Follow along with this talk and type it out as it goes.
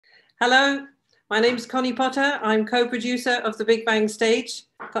Hello, my name is Connie Potter. I'm co-producer of the Big Bang Stage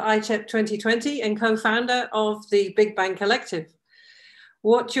for ICHEP2020 and co-founder of the Big Bang Collective.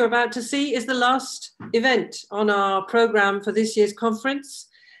 What you're about to see is the last event on our program for this year's conference.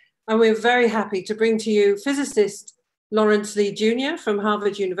 And we're very happy to bring to you physicist Lawrence Lee Jr. from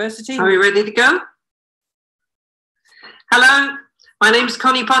Harvard University. Are we ready to go? Hello, my name is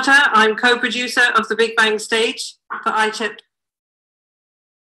Connie Potter. I'm co-producer of the Big Bang Stage for ICHEP.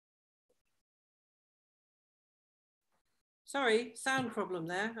 Sorry, sound problem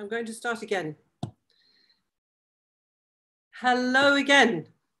there. I'm going to start again. Hello again.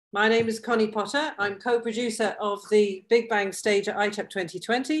 My name is Connie Potter. I'm co-producer of the Big Bang Stage at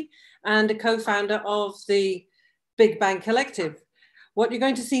ICHEP2020 and a co-founder of the Big Bang Collective. What you're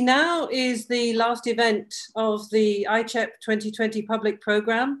going to see now is the last event of the ICHEP2020 public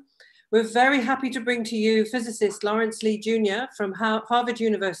program. We're very happy to bring to you physicist Lawrence Lee Jr. from Harvard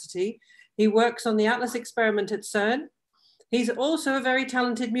University. He works on the Atlas experiment at CERN. He's also a very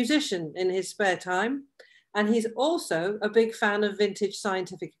talented musician in his spare time, and he's also a big fan of vintage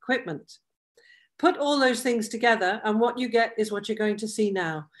scientific equipment. Put all those things together, and what you get is what you're going to see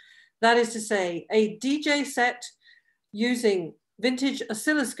now. That is to say, a DJ set using vintage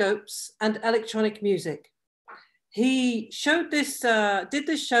oscilloscopes and electronic music. He showed this, did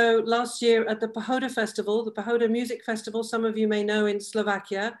this show last year at the Pohoda Festival, the Pohoda Music Festival, some of you may know, in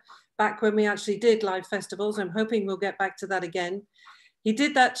Slovakia, back when we actually did live festivals. I'm hoping we'll get back to that again. He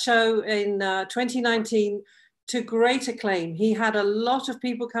did that show in 2019 to great acclaim. He had a lot of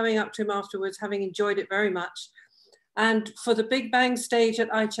people coming up to him afterwards, having enjoyed it very much. And for the Big Bang Stage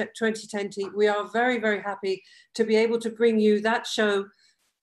at ICHEP2020, we are very, very happy to be able to bring you that show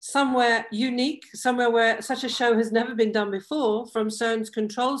somewhere unique, somewhere where such a show has never been done before, from CERN's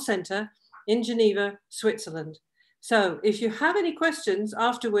Control Center in Geneva, Switzerland. So if you have any questions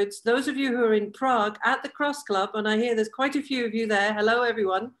afterwards, those of you who are in Prague at the Cross Club, and I hear there's quite a few of you there, hello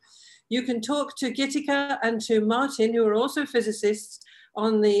everyone, you can talk to Gitika and to Martin, who are also physicists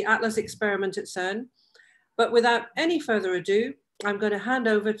on the Atlas experiment at CERN. But without any further ado, I'm going to hand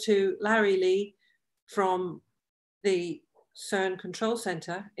over to Larry Lee from the CERN Control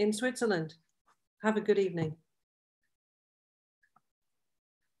Center in Switzerland. Have a good evening.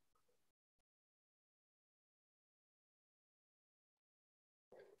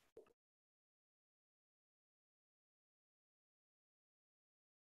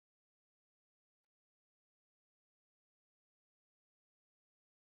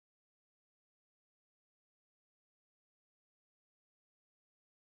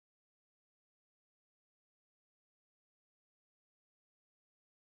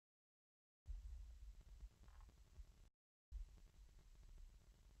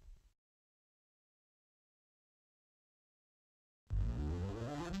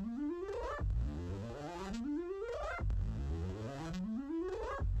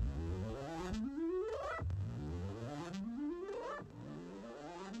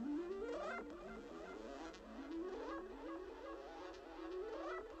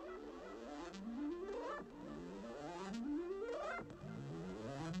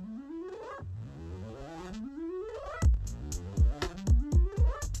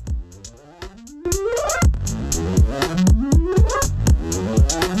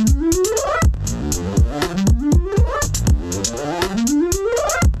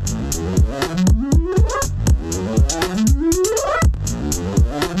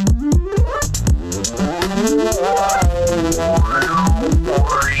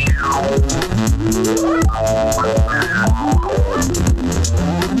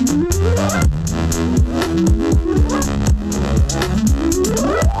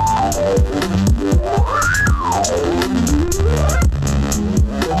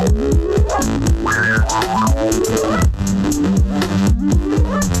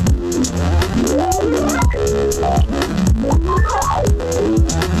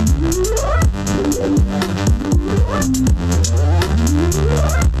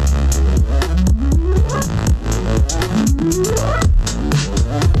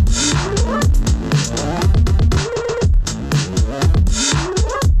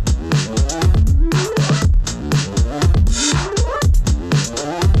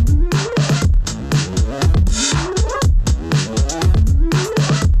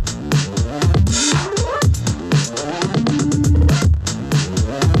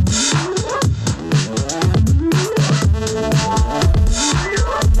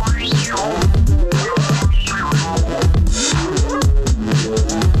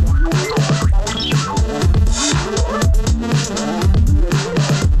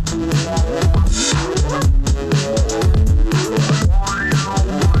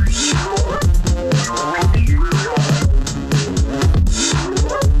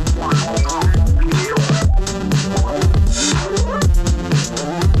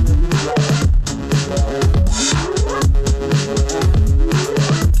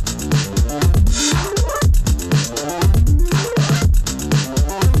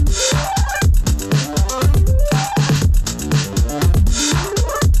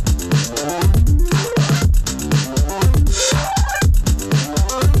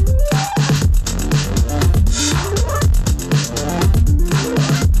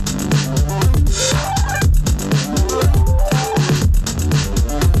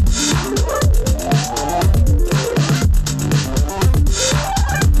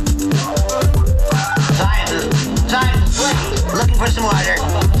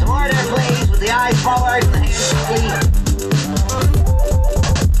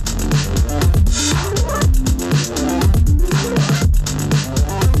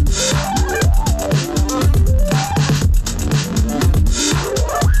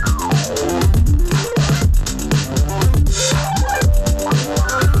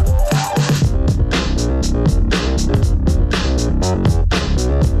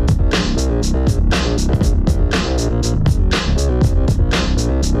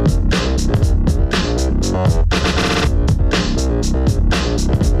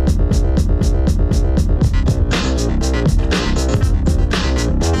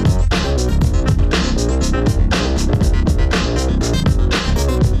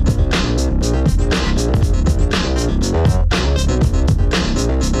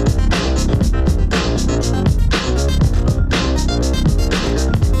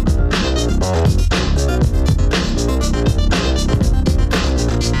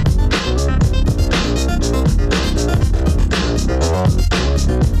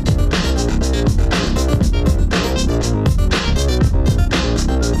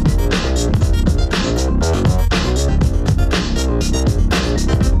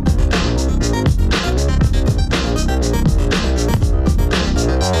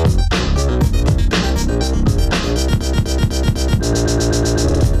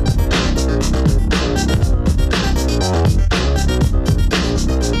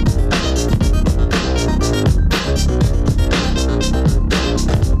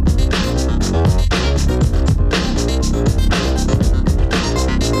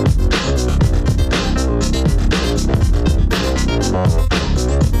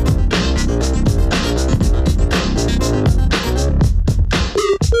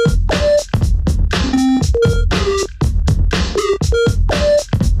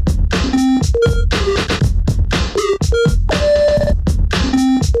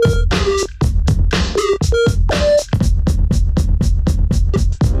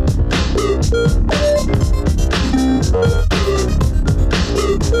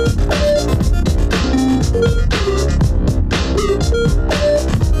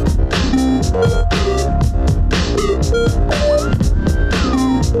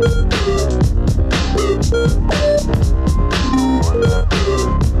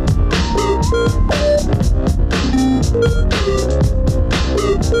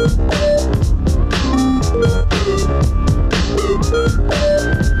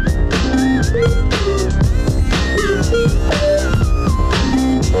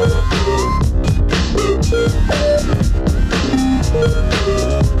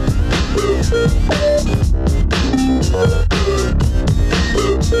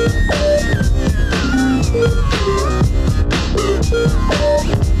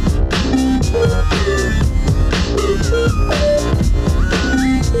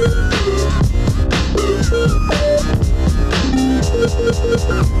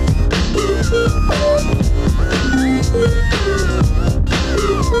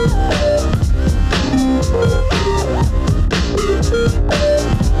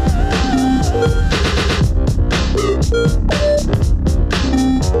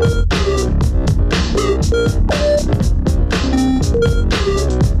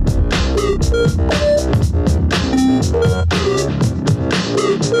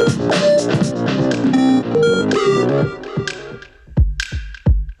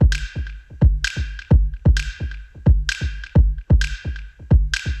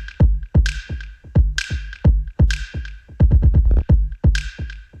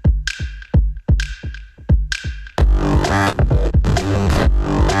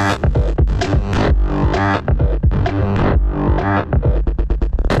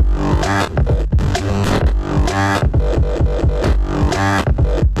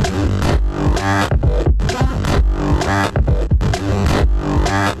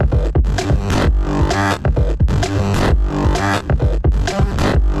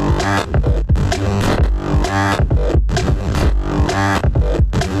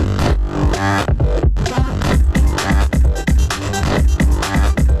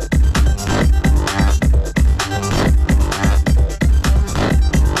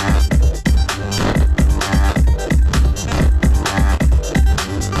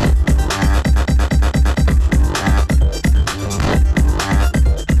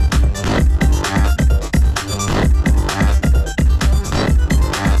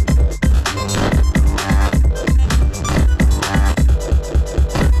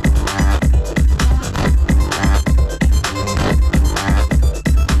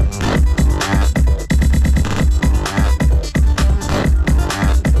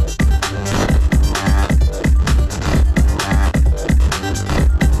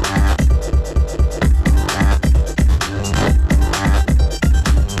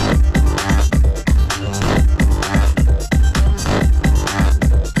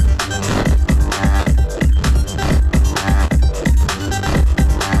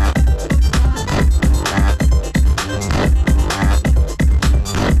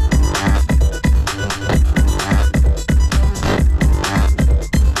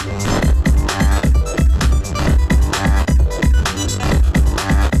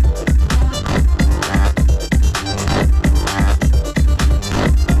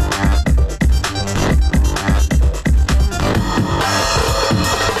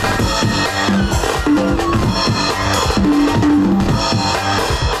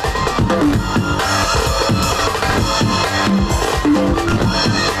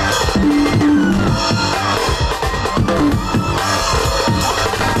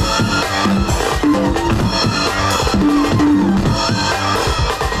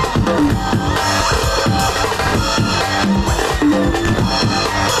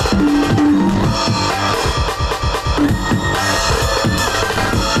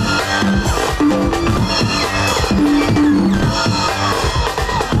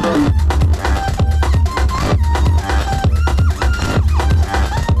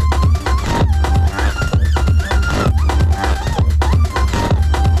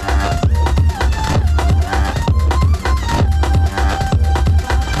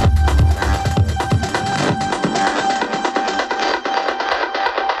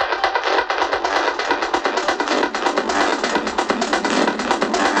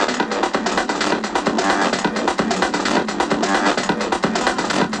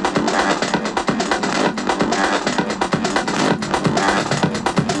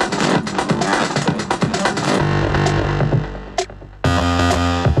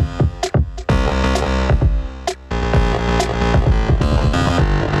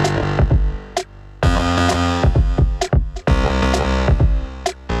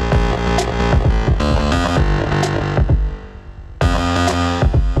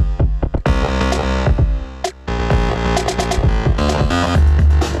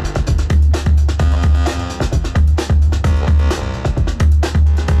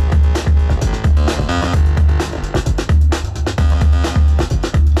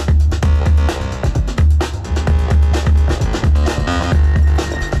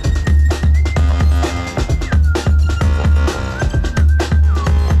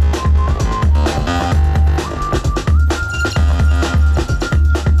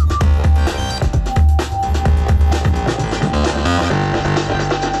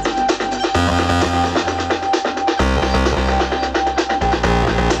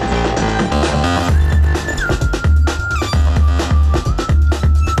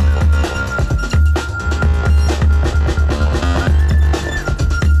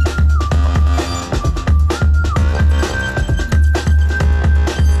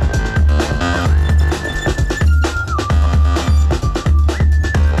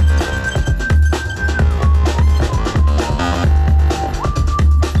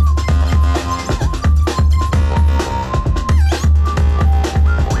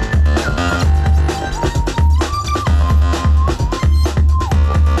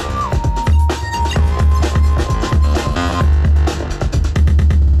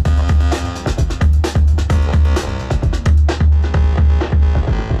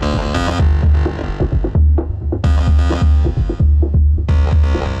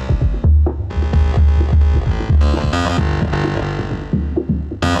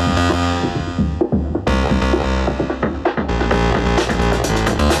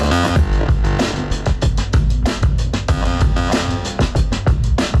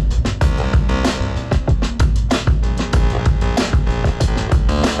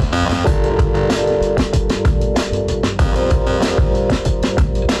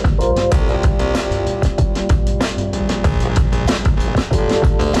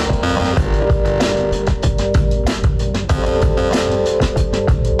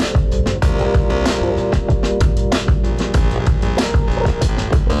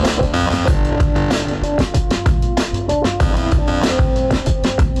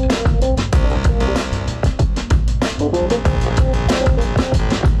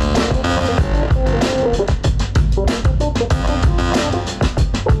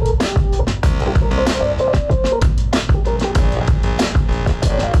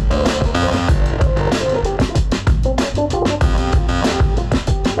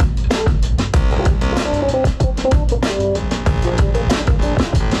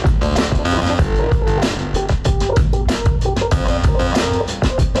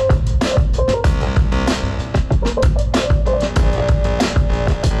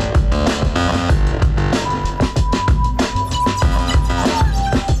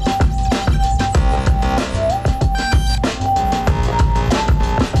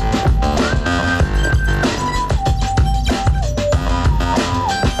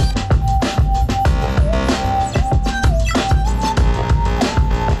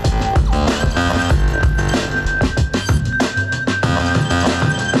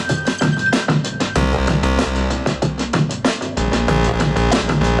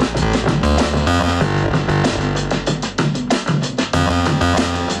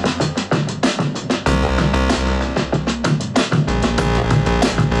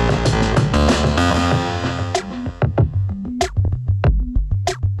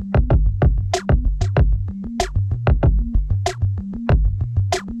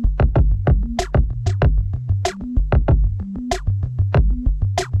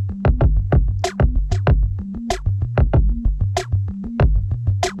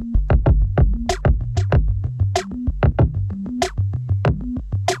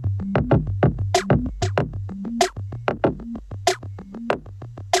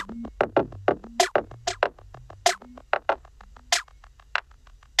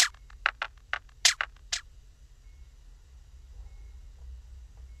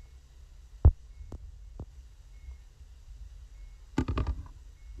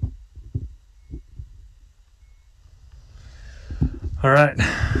 All right.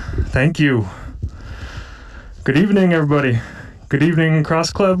 Thank you. Good evening, everybody. Good evening,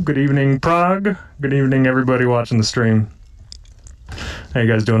 Cross Club. Good evening, Prague. Good evening, everybody watching the stream. How you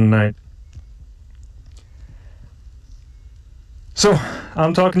guys doing tonight? So,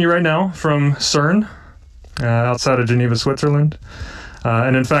 I'm talking to you right now from CERN, outside of Geneva, Switzerland.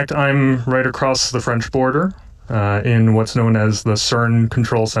 And in fact, I'm right across the French border in what's known as the CERN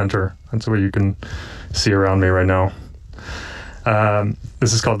Control Center. That's what you can see around me right now.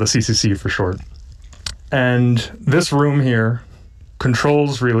 This is called the CCC for short. And this room here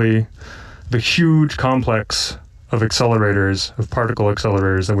controls really the huge complex of accelerators, of particle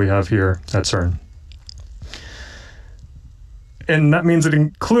accelerators that we have here at CERN. And that means it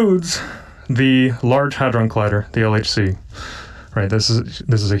includes the Large Hadron Collider, the LHC. Right, this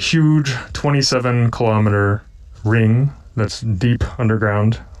is a huge 27-kilometer ring that's deep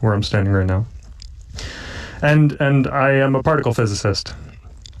underground where I'm standing right now. And I am a particle physicist.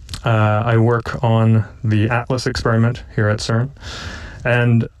 I work on the ATLAS experiment here at CERN,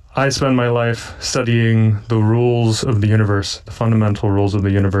 and I spend my life studying the rules of the universe, the fundamental rules of the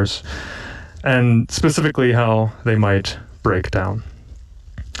universe, and specifically how they might break down.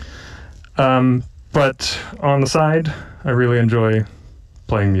 But on the side, I really enjoy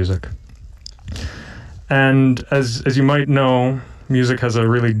playing music. And as you might know, music has a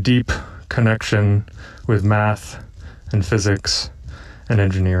really deep connection with math and physics and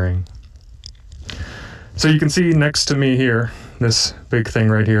engineering. So you can see next to me here, this big thing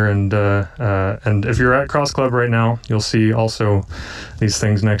right here, and if you're at Cross Club right now, you'll see also these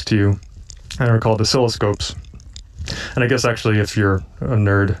things next to you, and are called oscilloscopes. And I guess actually if you're a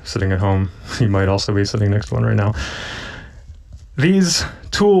nerd sitting at home, you might also be sitting next to one right now. These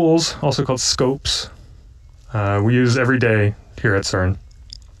tools, also called scopes, we use every day here at CERN,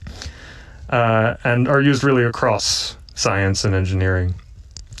 and are used really across science and engineering.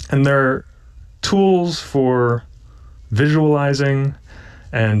 And they're tools for visualizing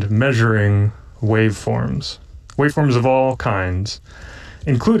and measuring waveforms of all kinds,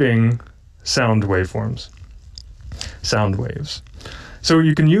 including sound waveforms, sound waves. So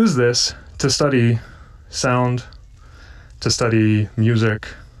you can use this to study sound, to study music,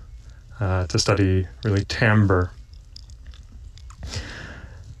 to study really timbre.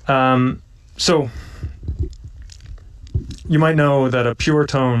 So you might know that a pure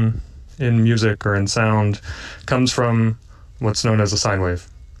tone in music or in sound comes from what's known as a sine wave.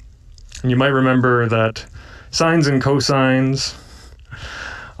 And you might remember that sines and cosines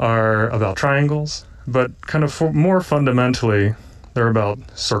are about triangles, but kind of more fundamentally, they're about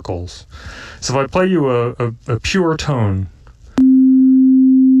circles. So if I play you a pure tone,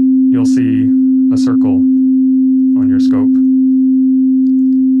 you'll see a circle on your scope.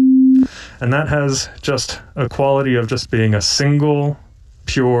 And that has just a quality of just being a single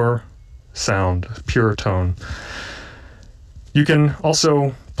pure sound, pure tone. You can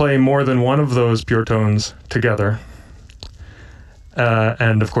also play more than one of those pure tones together,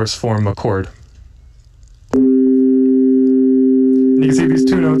 and of course form a chord. And you can see these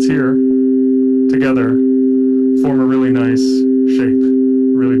two notes here together form a really nice shape,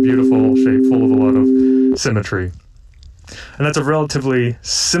 really beautiful shape, full of a lot of symmetry. And that's a relatively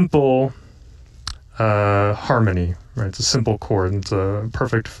simple harmony, right? It's a simple chord, it's a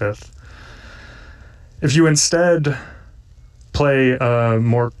perfect fifth. If you instead play a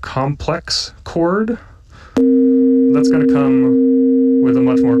more complex chord, that's going to come with a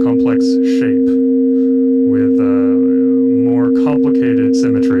much more complex shape, with more complicated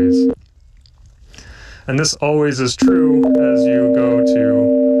symmetries. And this always is true as you go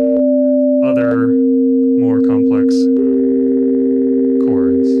to other more complex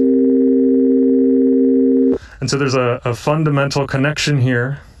chords. And so there's a fundamental connection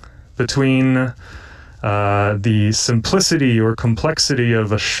here between the simplicity or complexity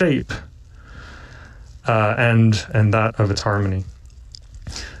of a shape and that of its harmony.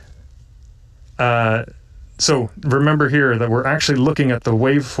 So remember here that we're actually looking at the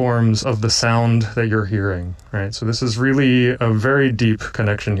waveforms of the sound that you're hearing, right? So this is really a very deep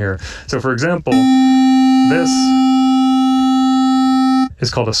connection here. So for example, this is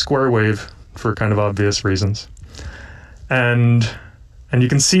called a square wave for kind of obvious reasons. And you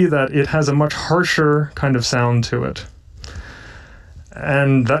can see that it has a much harsher kind of sound to it.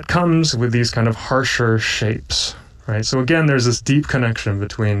 And that comes with these kind of harsher shapes, right? So again, there's this deep connection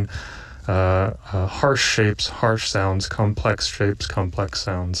between harsh shapes, harsh sounds, complex shapes, complex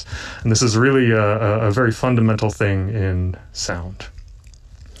sounds. And this is really a very fundamental thing in sound.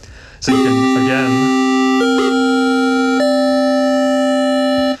 So you can, again,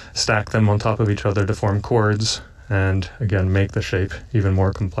 stack them on top of each other to form chords, and again make the shape even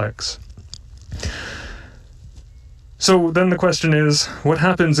more complex. So then the question is, what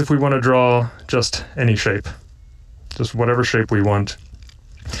happens if we want to draw just any shape? Just whatever shape we want.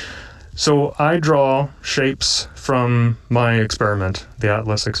 So I draw shapes from my experiment, the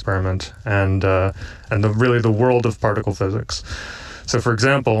ATLAS experiment, and really the world of particle physics. So for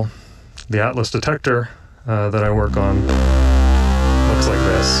example, the ATLAS detector that I work on looks like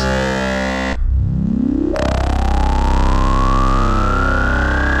this.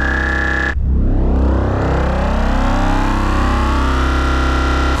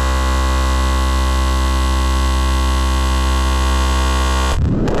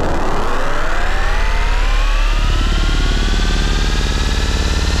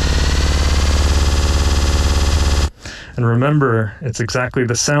 And remember, it's exactly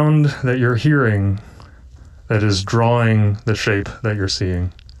the sound that you're hearing that is drawing the shape that you're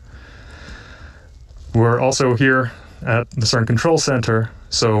seeing. We're also here at the CERN Control Center,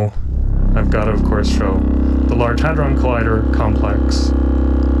 so I've got to, of course, show the Large Hadron Collider complex.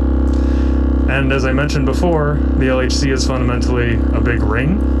 And as I mentioned before, the LHC is fundamentally a big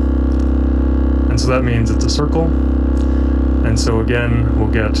ring, and so that means it's a circle. And so again, we'll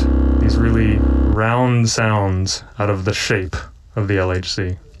get these really round sounds out of the shape of the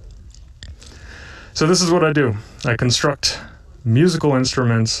LHC. So this is what I do. I construct musical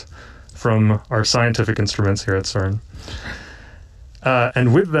instruments from our scientific instruments here at CERN.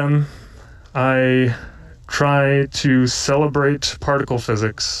 And with them, I try to celebrate particle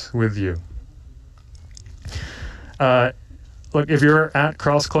physics with you. Look, if you're at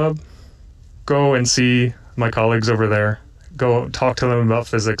Cross Club, go and see my colleagues over there. Go talk to them about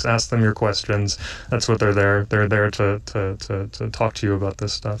physics, ask them your questions. That's what they're there. They're there to talk to you about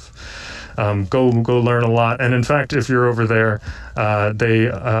this stuff. Go learn a lot. And in fact, if you're over there,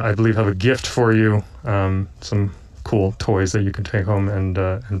 they, I believe, have a gift for you, some cool toys that you can take home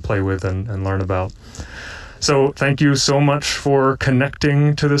and play with and learn about. So thank you so much for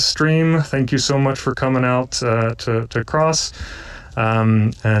connecting to this stream. Thank you so much for coming out to Cross.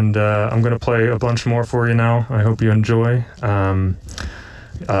 I'm going to play a bunch more for you now. I hope you enjoy.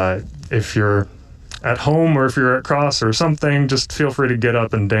 If you're at home or if you're at Cross or something, just feel free to get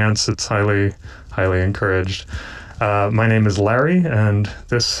up and dance. It's highly, highly encouraged. My name is Larry, and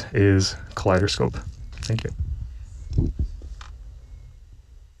this is ColliderScope. Thank you.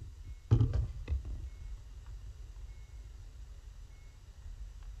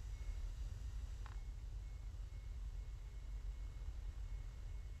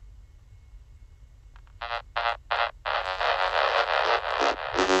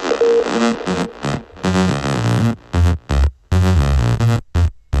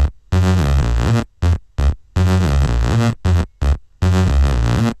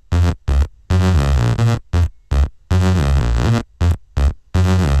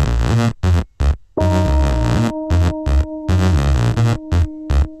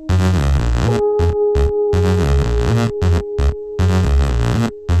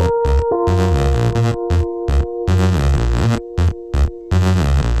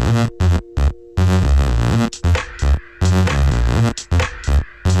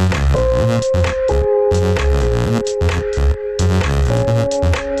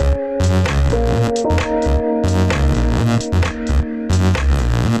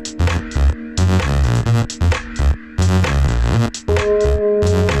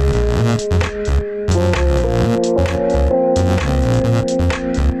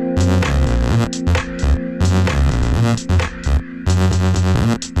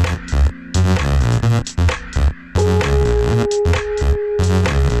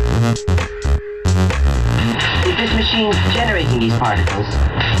 Generating these particles?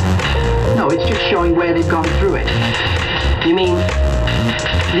 No, it's just showing where they've gone through it. You mean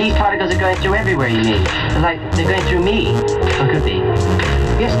these particles are going through everywhere, you mean? Like they're going through me? Or could they?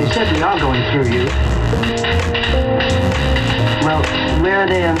 Yes, they certainly are going through you. Well, where are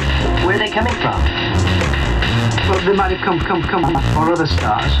they coming from? Well, they might have come from other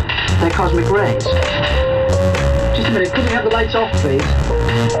stars. They're cosmic rays. Just a minute, could we have the lights off, please?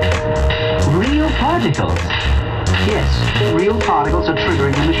 Real particles? Yes, real particles are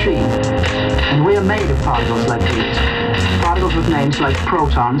triggering the machine. And we are made of particles like these. Particles with names like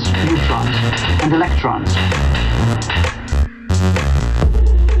protons, neutrons, and electrons.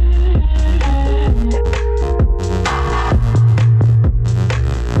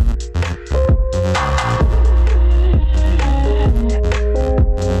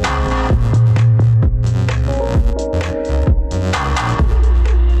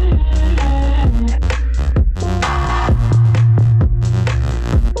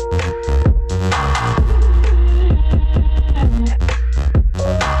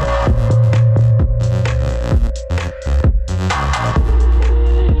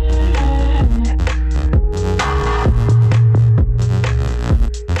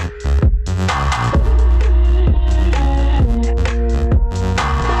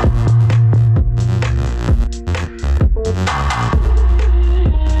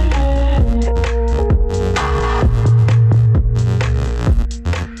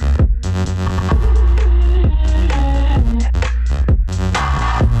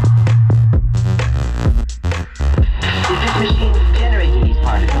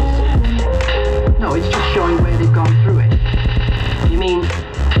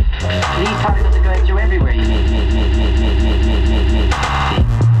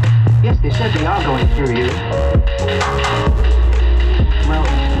 said they are going through you. Well,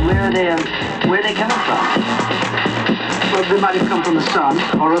 where are they coming from? Well, they might have come from the sun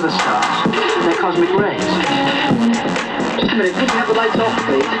or other stars. They're cosmic rays. Just a minute, could you have the lights off,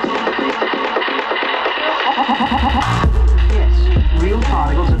 please? Yes, real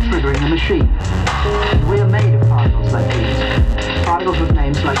particles are triggering the machine. We're made of particles like these. Particles with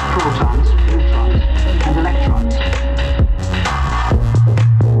names like protons, neutrons, and electrons.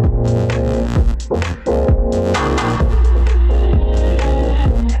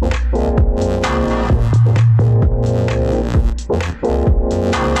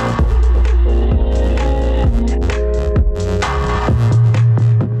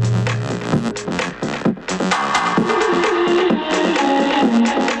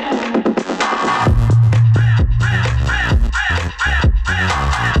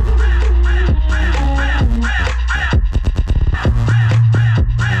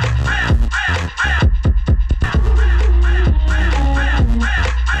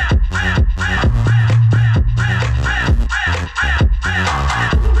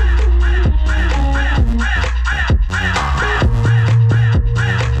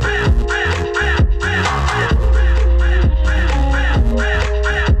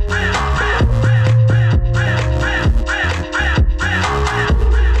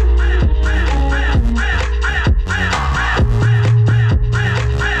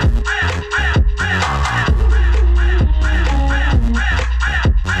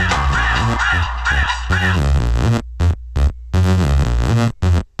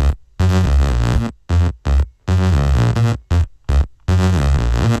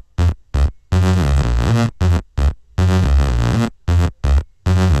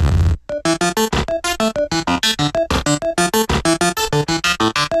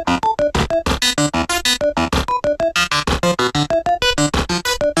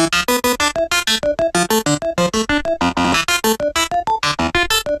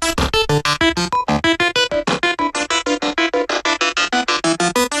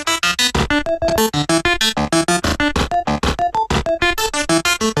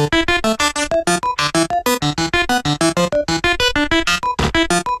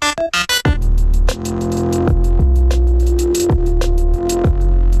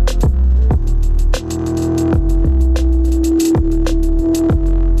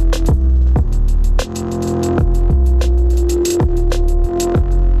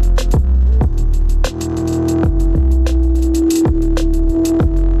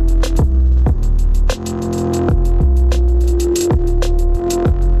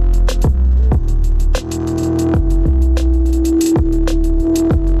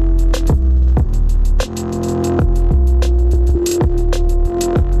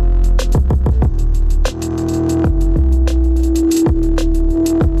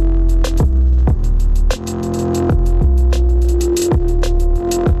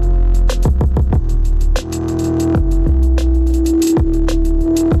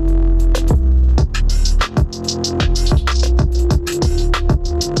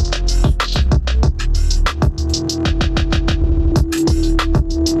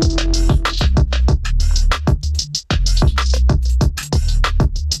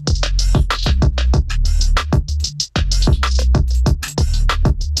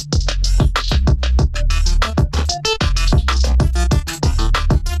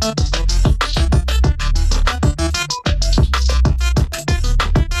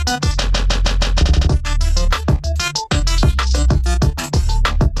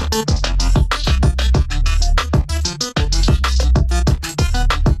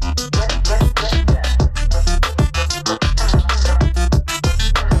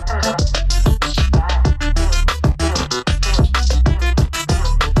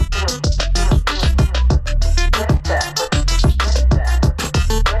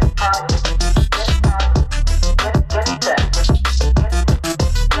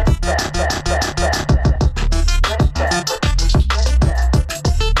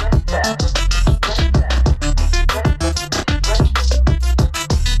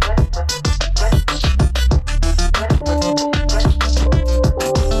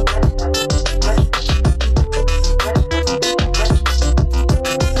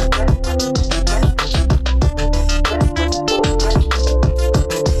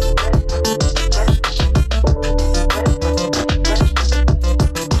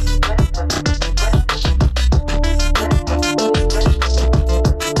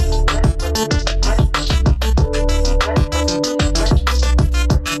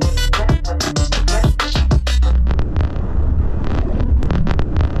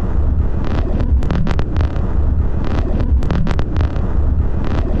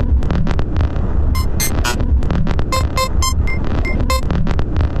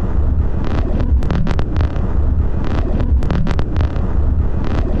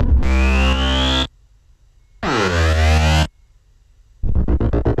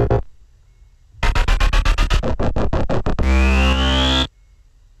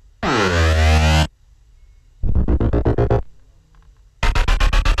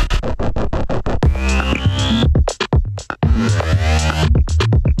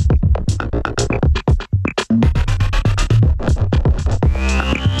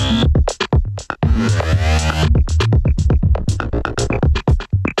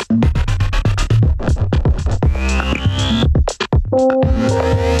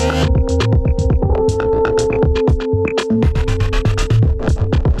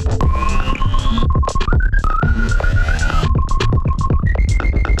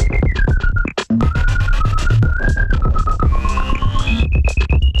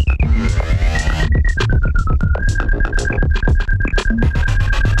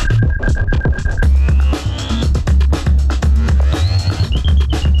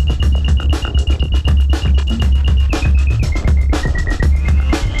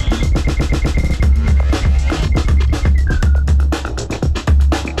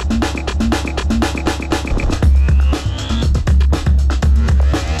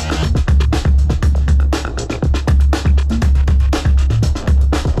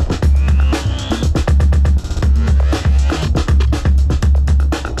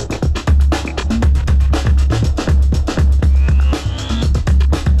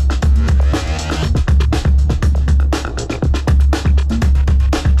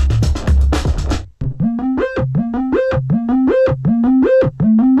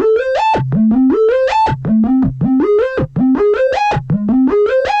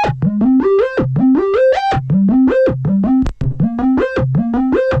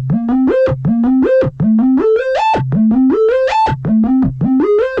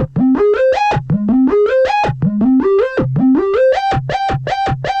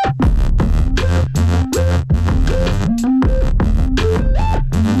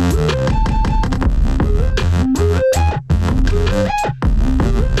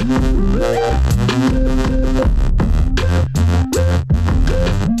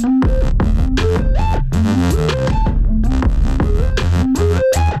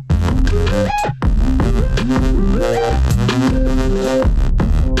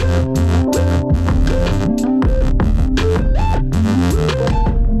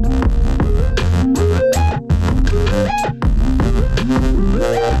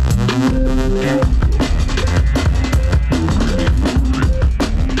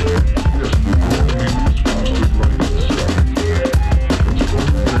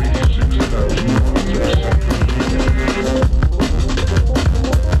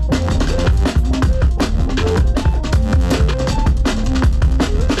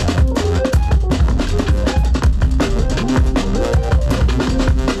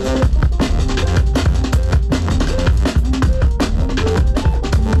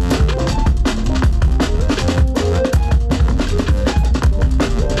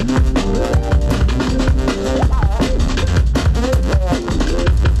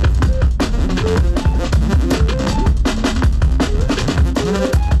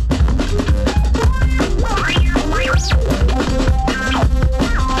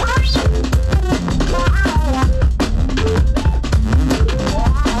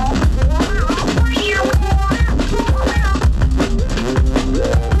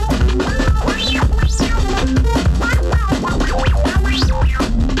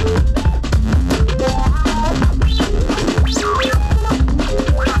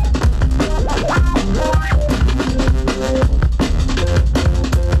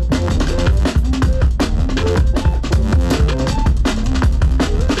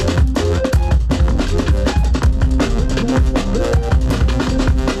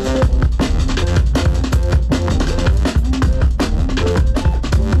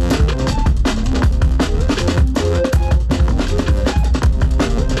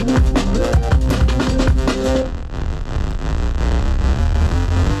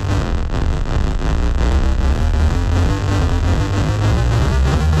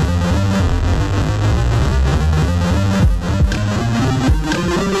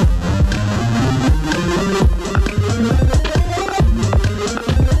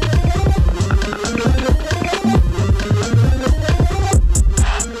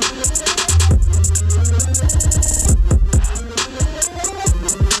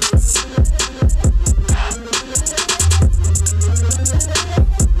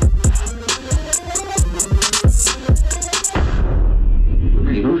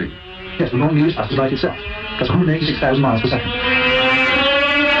 light will only use as the light itself. That's 186,000 miles per second.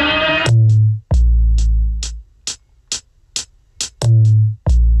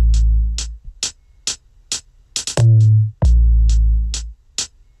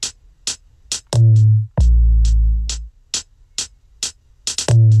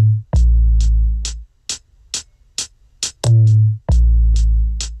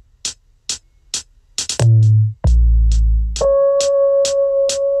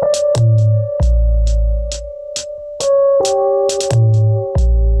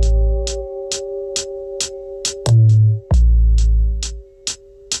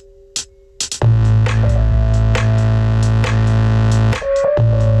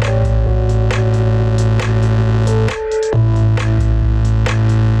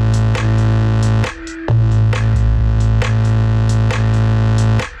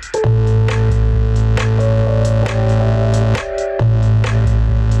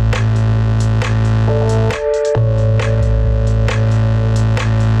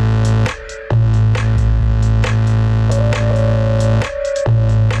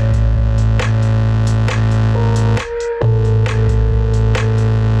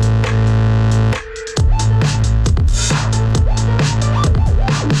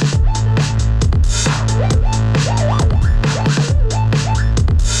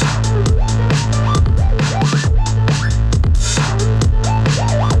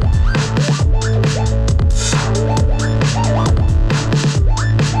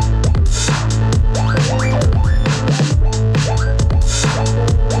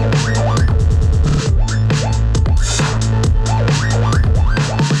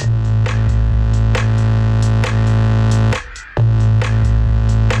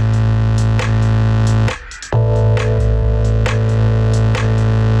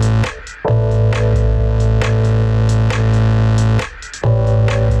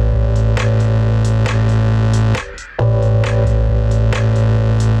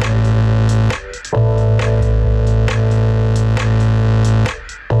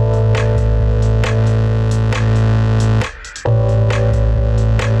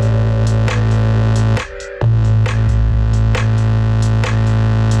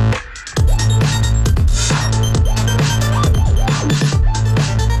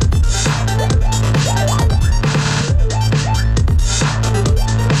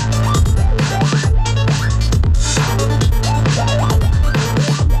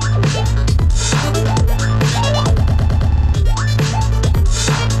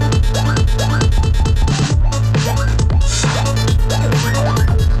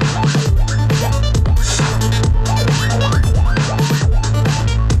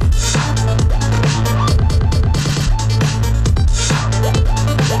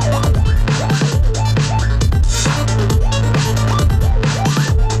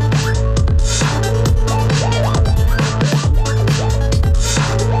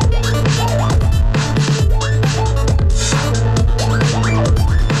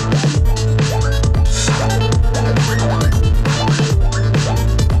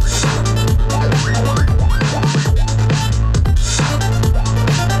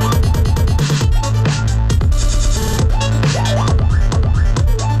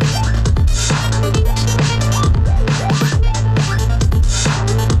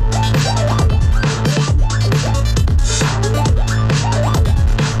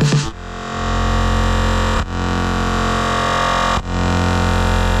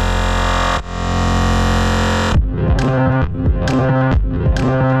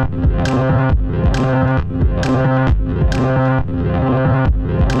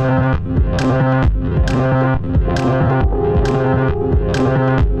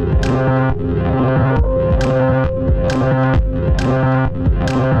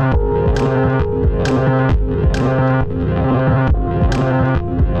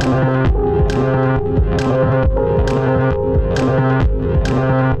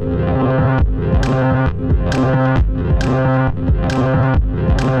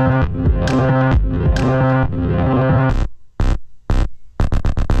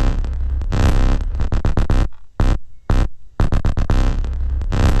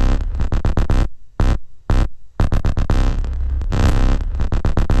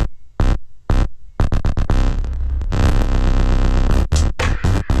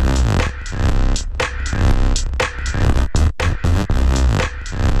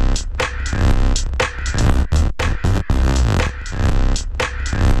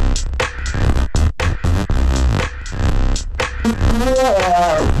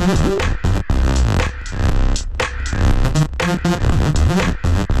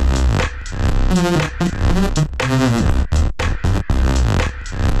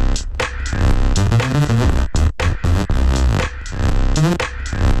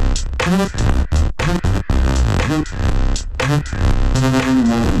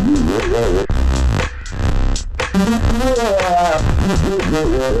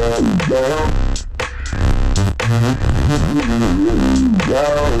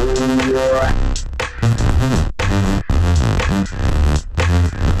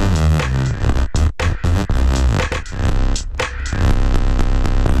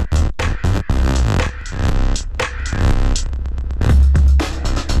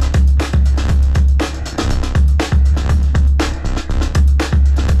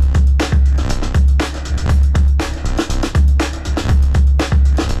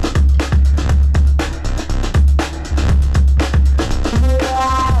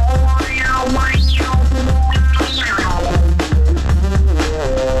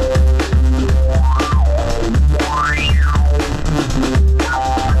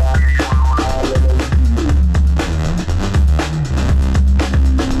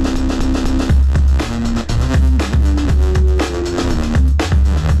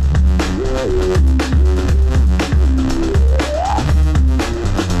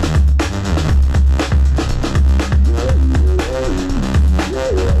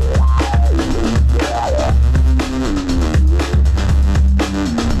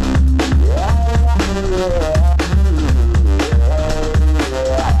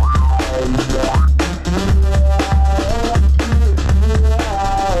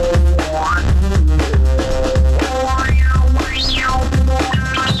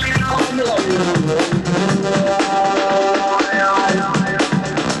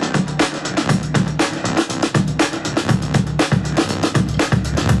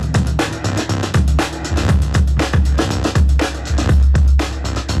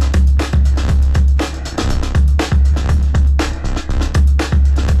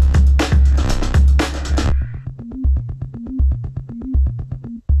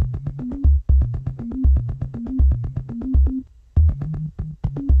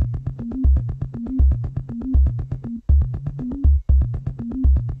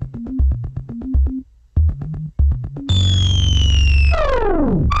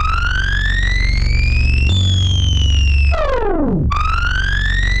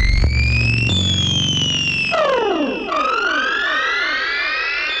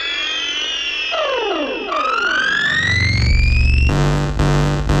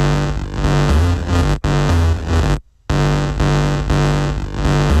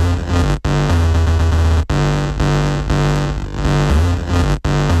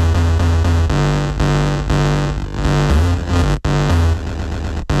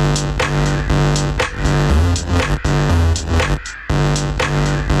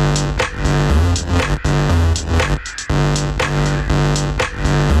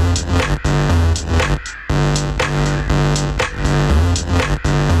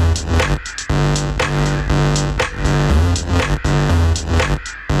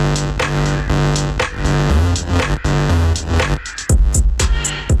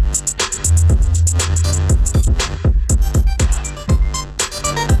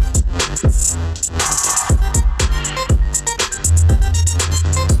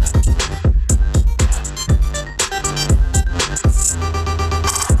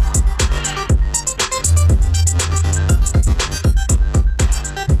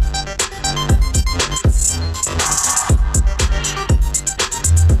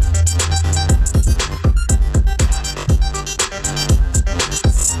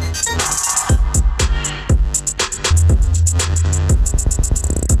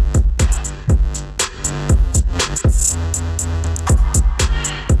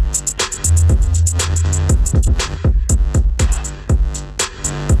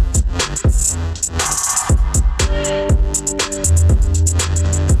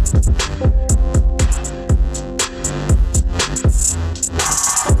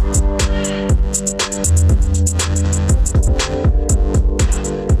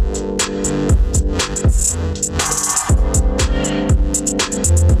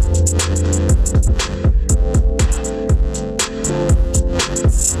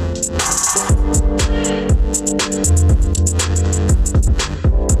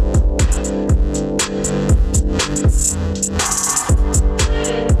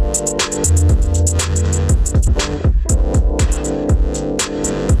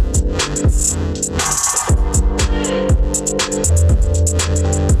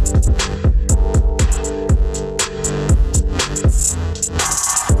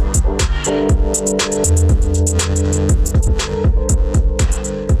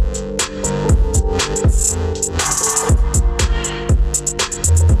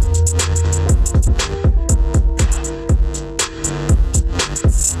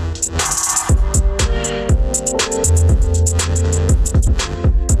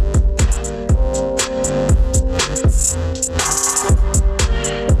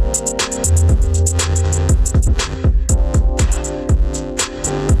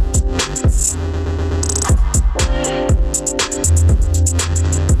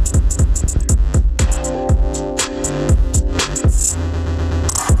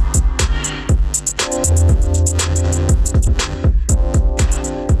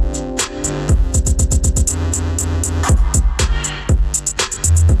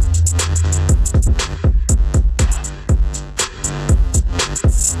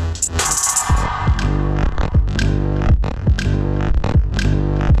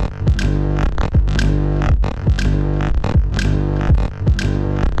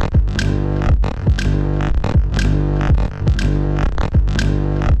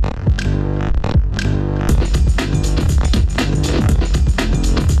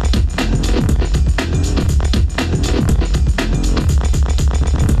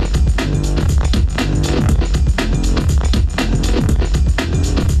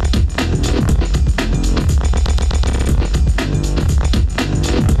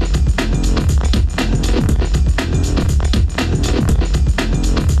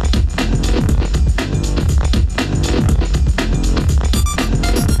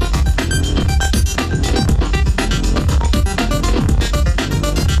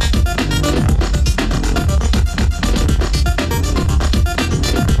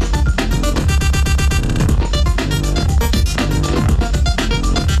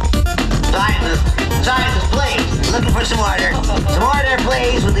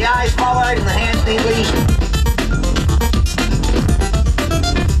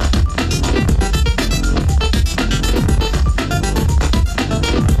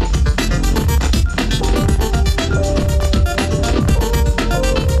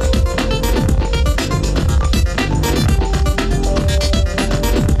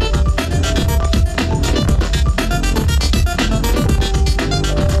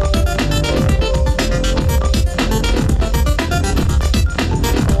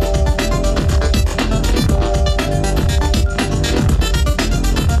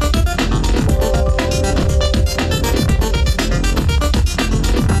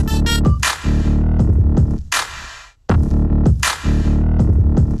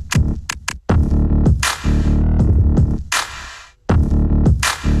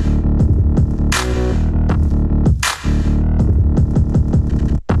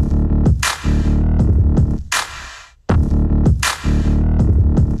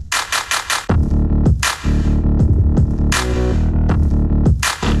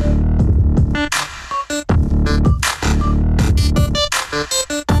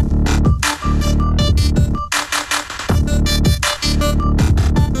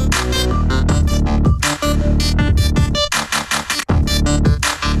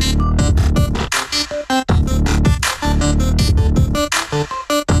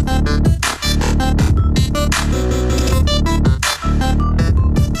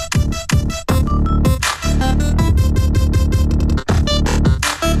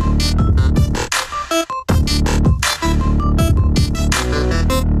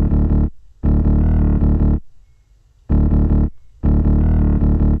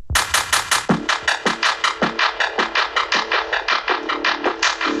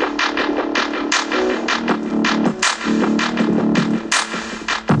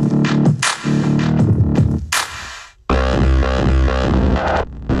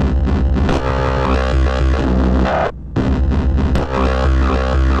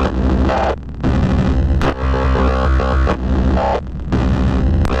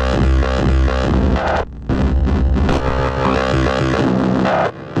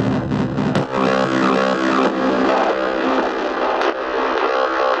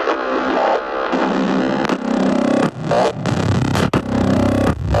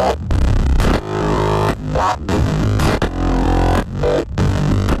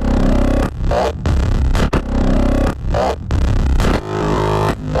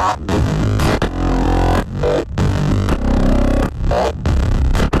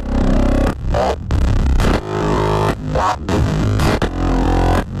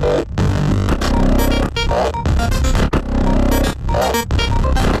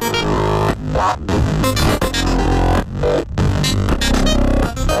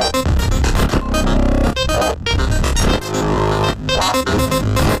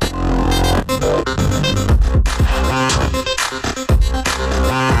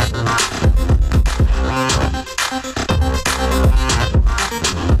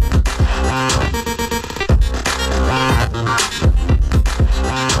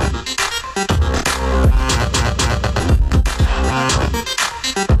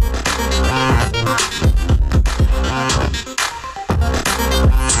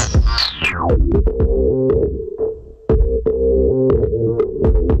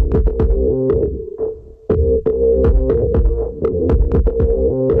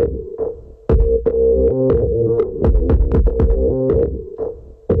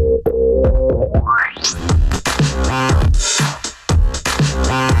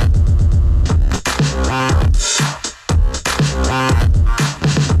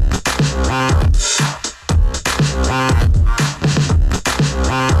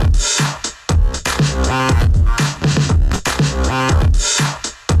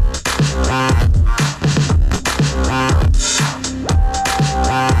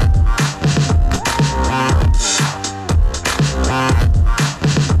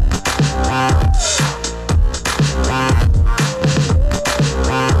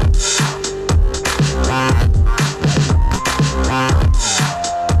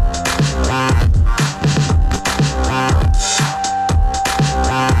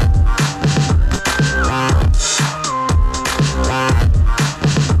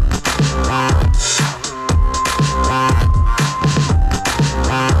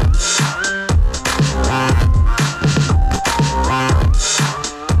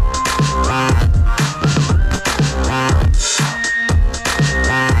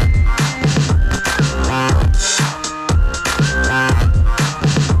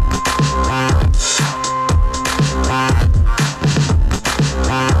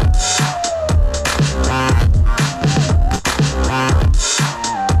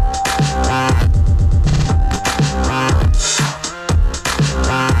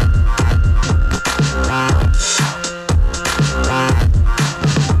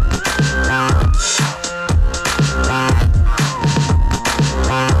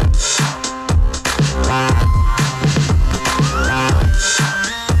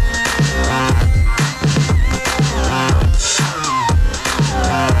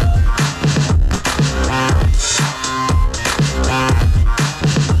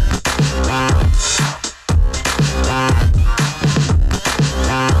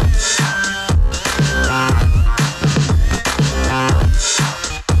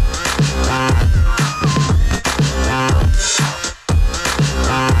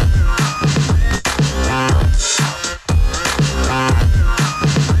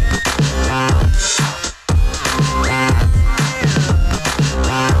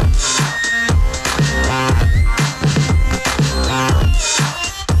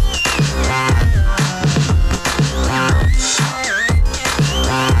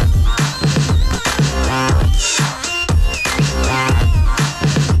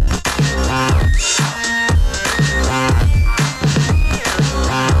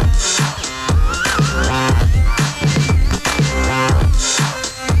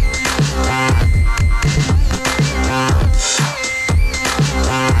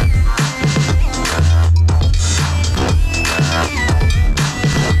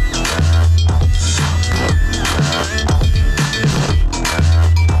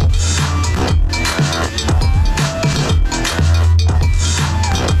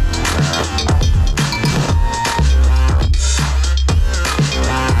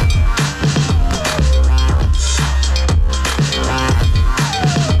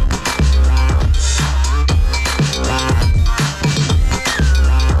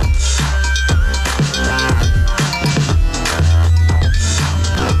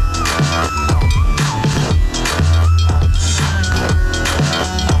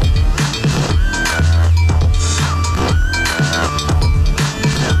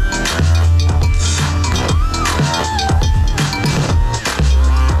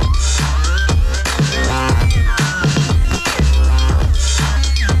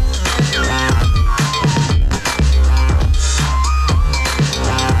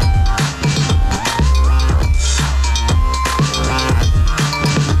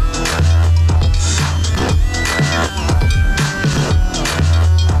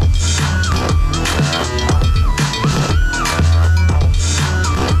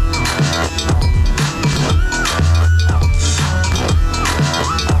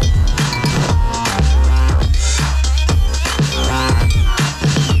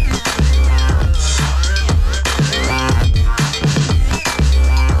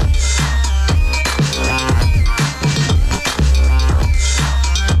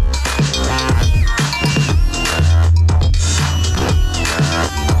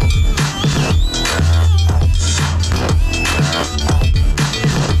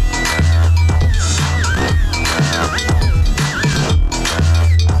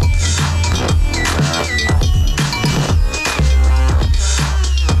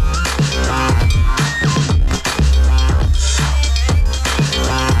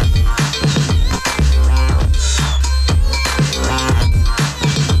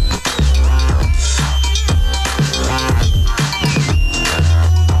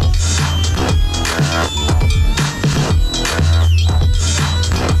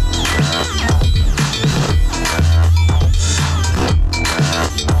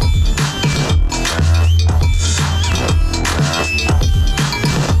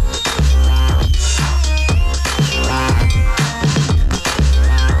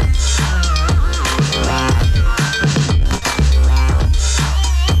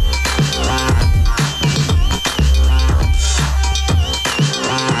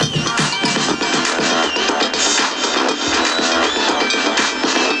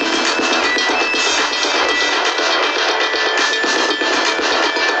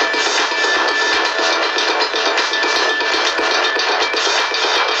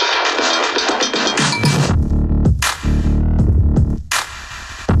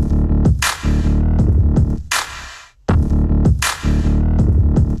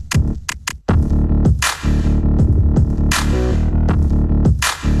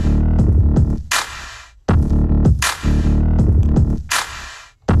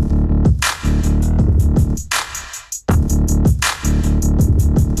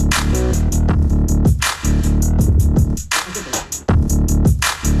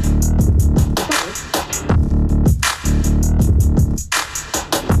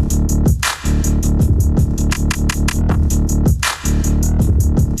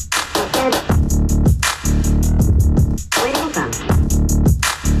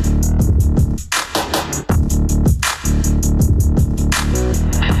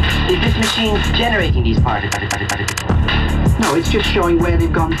 generating these particles. No, it's just showing where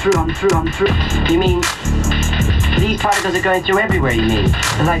they've gone through, on through. You mean these particles are going through everywhere, you mean?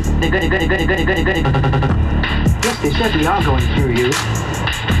 Like, they're good. Yes, they certainly are going through you.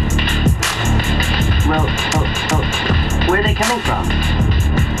 Well, where are they coming from?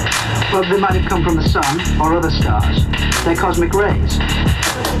 Well, they might have come from the sun or other stars. They're cosmic rays.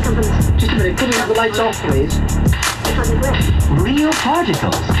 Just a minute, could we have the lights off, please? Real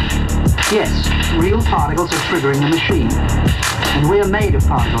particles? Yes, real particles are triggering the machine. And we are made of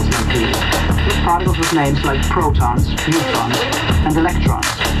particles like these. Particles with names like protons, neutrons, and electrons.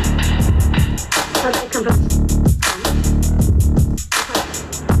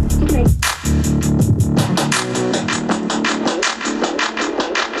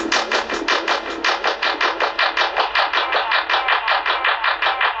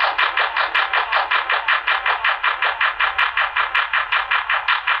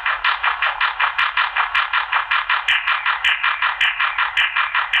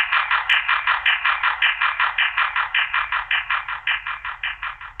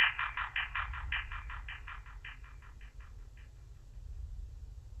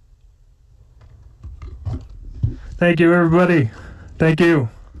 Thank you, everybody. Thank you.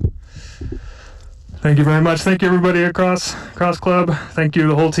 Thank you very much. Thank you, everybody at Cross Club. Thank you,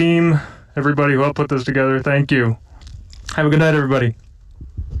 the whole team, everybody who helped put this together. Thank you. Have a good night, everybody.